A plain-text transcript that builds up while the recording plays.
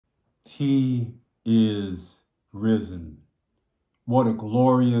He is risen. What a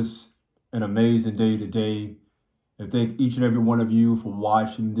glorious and amazing day today. And thank each and every one of you for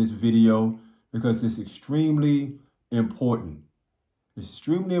watching this video because it's extremely important. It's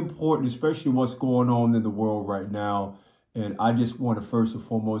extremely important, especially what's going on in the world right now. And I just want to first and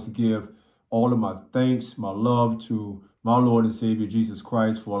foremost give all of my thanks, my love to my Lord and Savior, Jesus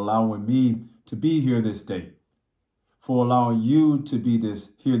Christ, for allowing me to be here this day, for allowing you to be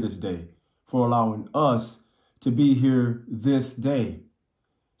here this day, for allowing us to be here this day.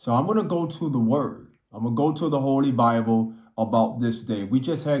 So I'm going to go to the Word. I'm going to go to the Holy Bible about this day. We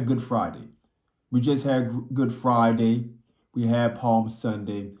just had Good Friday. We had Palm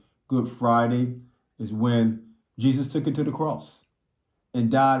Sunday. Good Friday is when Jesus took it to the cross and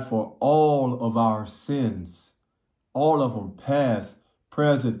died for all of our sins, all of them, past,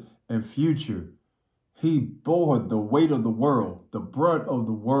 present, and future. He bore the weight of the world, the brunt of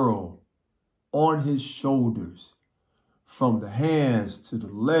the world on his shoulders, from the hands to the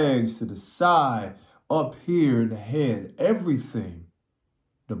legs to the side, up here in the head, everything,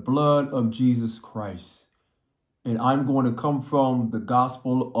 the blood of Jesus Christ. And I'm going to come from the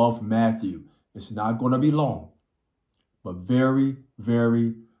Gospel of Matthew. It's not going to be long, but very,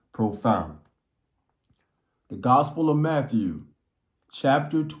 very profound. The Gospel of Matthew,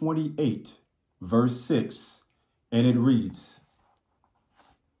 chapter 28, verse 6, and it reads,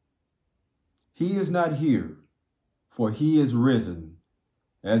 "He is not here, for he is risen.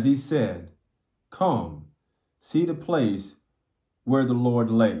 As he said, come, see the place where the Lord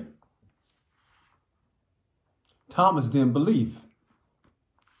lay." Thomas didn't believe.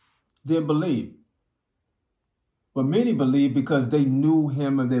 But many believed because they knew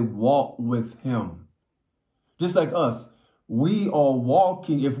him and they walked with him. Just like us, we are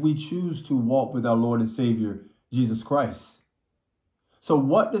walking if we choose to walk with our Lord and Savior, Jesus Christ. So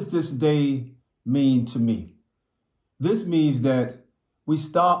what does this day mean to me? This means that we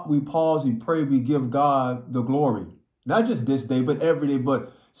stop, we pause, we pray, we give God the glory. Not just this day, but every day,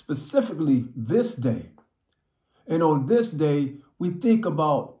 but specifically this day. And on this day, we think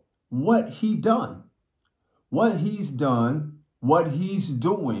about what he's done, what he's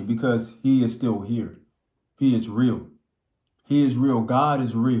doing, because he is still here. He is real. He is real. God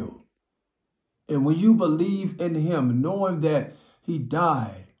is real. And when you believe in him, knowing that he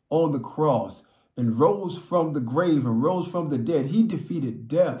died on the cross and rose from the grave and rose from the dead, he defeated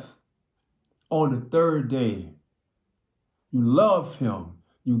death on the third day. You love him.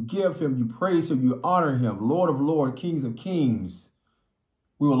 You give him, you praise him, you honor him, Lord of Lords, Kings of Kings.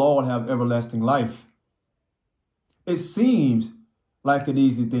 We will all have everlasting life. It seems like an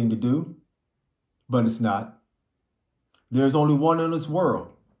easy thing to do, but it's not. There's only one in this world,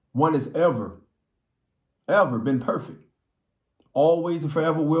 one that's ever been perfect, always and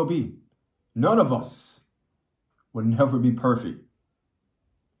forever will be. None of us will never be perfect.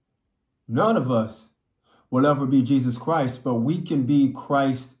 None of us will ever be Jesus Christ, but we can be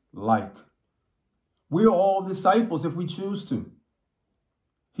Christ-like. We are all disciples if we choose to.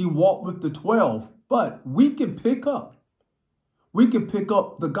 He walked with the 12, but we can pick up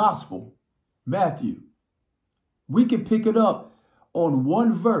the gospel, Matthew. We can pick it up on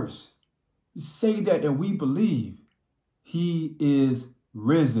one verse. We say that and we believe he is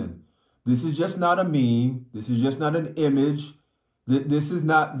risen. This is just not a meme. This is just not an image. This is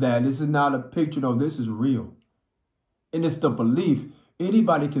not that. This is not a picture. No, this is real. And it's the belief.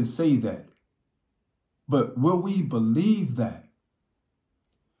 Anybody can say that. But will we believe that?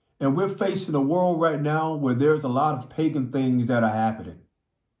 And we're facing a world right now where there's a lot of pagan things that are happening.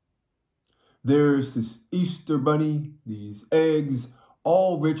 There's this Easter bunny, these eggs,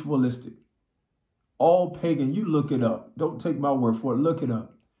 all ritualistic, all pagan. You look it up. Don't take my word for it. Look it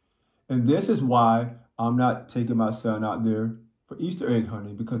up. And this is why I'm not taking my son out there for Easter egg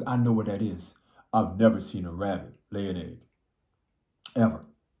hunting, because I know what that is. I've never seen a rabbit lay an egg. Ever.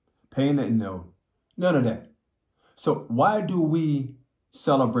 Paying that? No. None of that. So why do we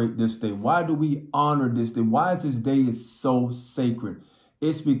celebrate this day? Why do we honor this day? Why is this day so sacred?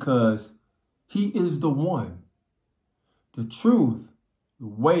 It's because he is the one, the truth, the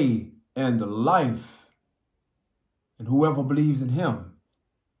way, and the life. And whoever believes in him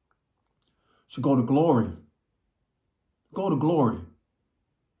should go to glory. Go to glory.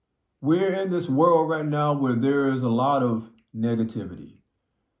 We're in this world right now where there is a lot of negativity.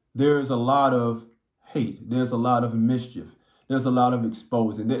 There's a lot of hate. There's a lot of mischief. There's a lot of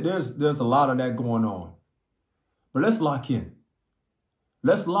exposing. There's a lot of that going on. But let's lock in.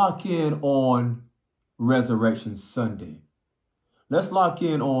 Let's lock in on Resurrection Sunday. Let's lock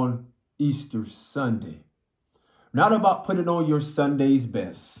in on Easter Sunday. Not about putting on your Sunday's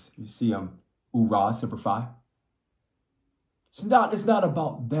best. You see, I'm hoorah, simplify. It's not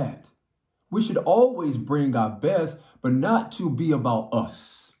about that. We should always bring our best, but not to be about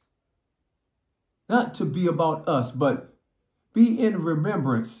us. Not to be about us, but be in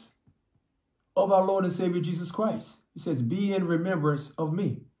remembrance of our Lord and Savior Jesus Christ. He says, be in remembrance of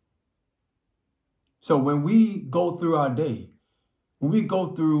me. So when we go through our day, when we go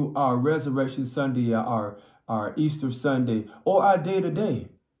through our Resurrection Sunday, our Easter Sunday, or our day-to-day,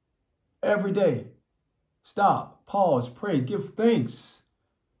 every day, stop, pause, pray, give thanks.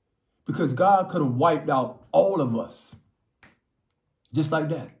 Because God could have wiped out all of us. Just like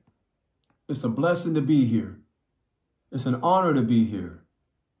that. It's a blessing to be here. It's an honor to be here.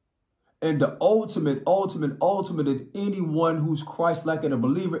 And the ultimate in anyone who's Christ-like and a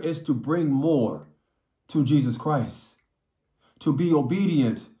believer is to bring more to Jesus Christ. To be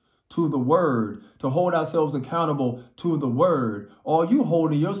obedient to the word. To hold ourselves accountable to the word. Are you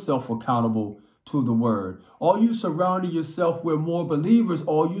holding yourself accountable to the word? Are you surrounding yourself with more believers?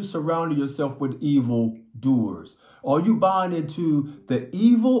 Or are you surrounding yourself with evil doers? Are you buying into the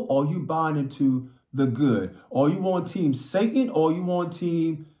evil? Or are you buying into the good? Are you on team Satan? Or are you on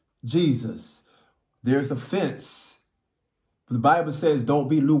team Jesus? There's a fence. The Bible says, don't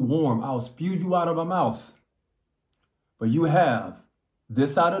be lukewarm. I'll spew you out of my mouth. But you have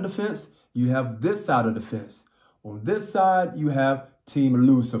this side of the fence. You have this side of the fence. On this side, you have Team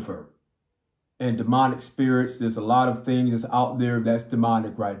Lucifer. And demonic spirits. There's a lot of things that's out there that's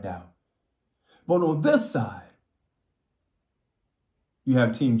demonic right now. But on this side, you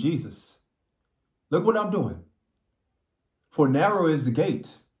have Team Jesus. Look what I'm doing. For narrow is the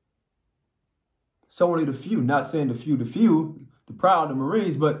gate. It's only the few, not saying the few, the proud, the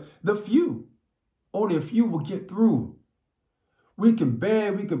Marines, but the few. Only a few will get through. We can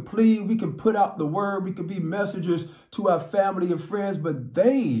beg, we can plead, we can put out the word, we can be messengers to our family and friends, but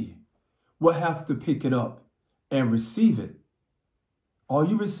they will have to pick it up and receive it. Are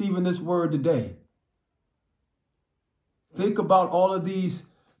you receiving this word today? Think about all of these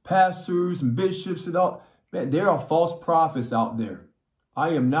pastors and bishops and all. Man, there are false prophets out there. I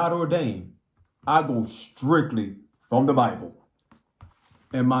am not ordained. I go strictly from the Bible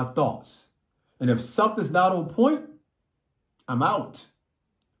and my thoughts. And if something's not on point, I'm out.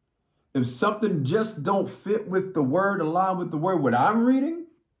 If something just don't fit with the word, align with the word, what I'm reading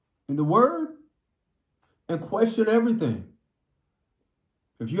in the word, and question everything.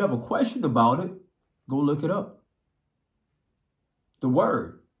 If you have a question about it, go look it up. The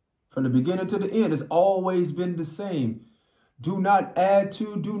word, from the beginning to the end, has always been the same. Do not add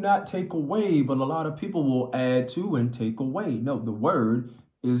to, do not take away. But a lot of people will add to and take away. No, the word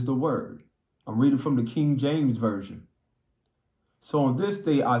is the word. I'm reading from the King James Version. So on this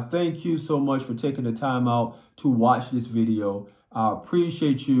day, I thank you so much for taking the time out to watch this video. I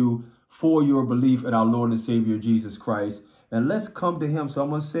appreciate you for your belief in our Lord and Savior, Jesus Christ. And let's come to him. So I'm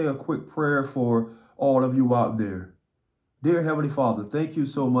going to say a quick prayer for all of you out there. Dear Heavenly Father, thank you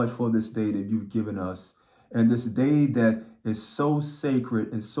so much for this day that you've given us. And this day that is so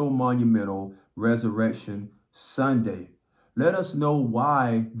sacred and so monumental, Resurrection Sunday. Let us know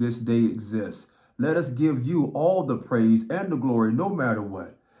why this day exists. Let us give you all the praise and the glory, no matter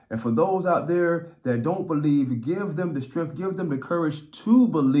what. And for those out there that don't believe, give them the strength, give them the courage to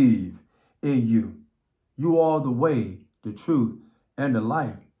believe in you. You are the way, the truth, and the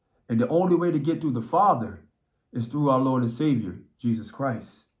life. And the only way to get to the Father is through our Lord and Savior, Jesus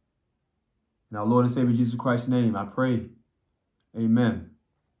Christ. In our Lord and Savior, Jesus Christ's name, I pray. Amen.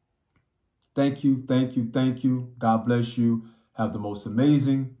 Thank you, thank you, thank you. God bless you. Have the most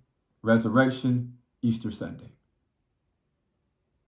amazing Resurrection Easter Sunday.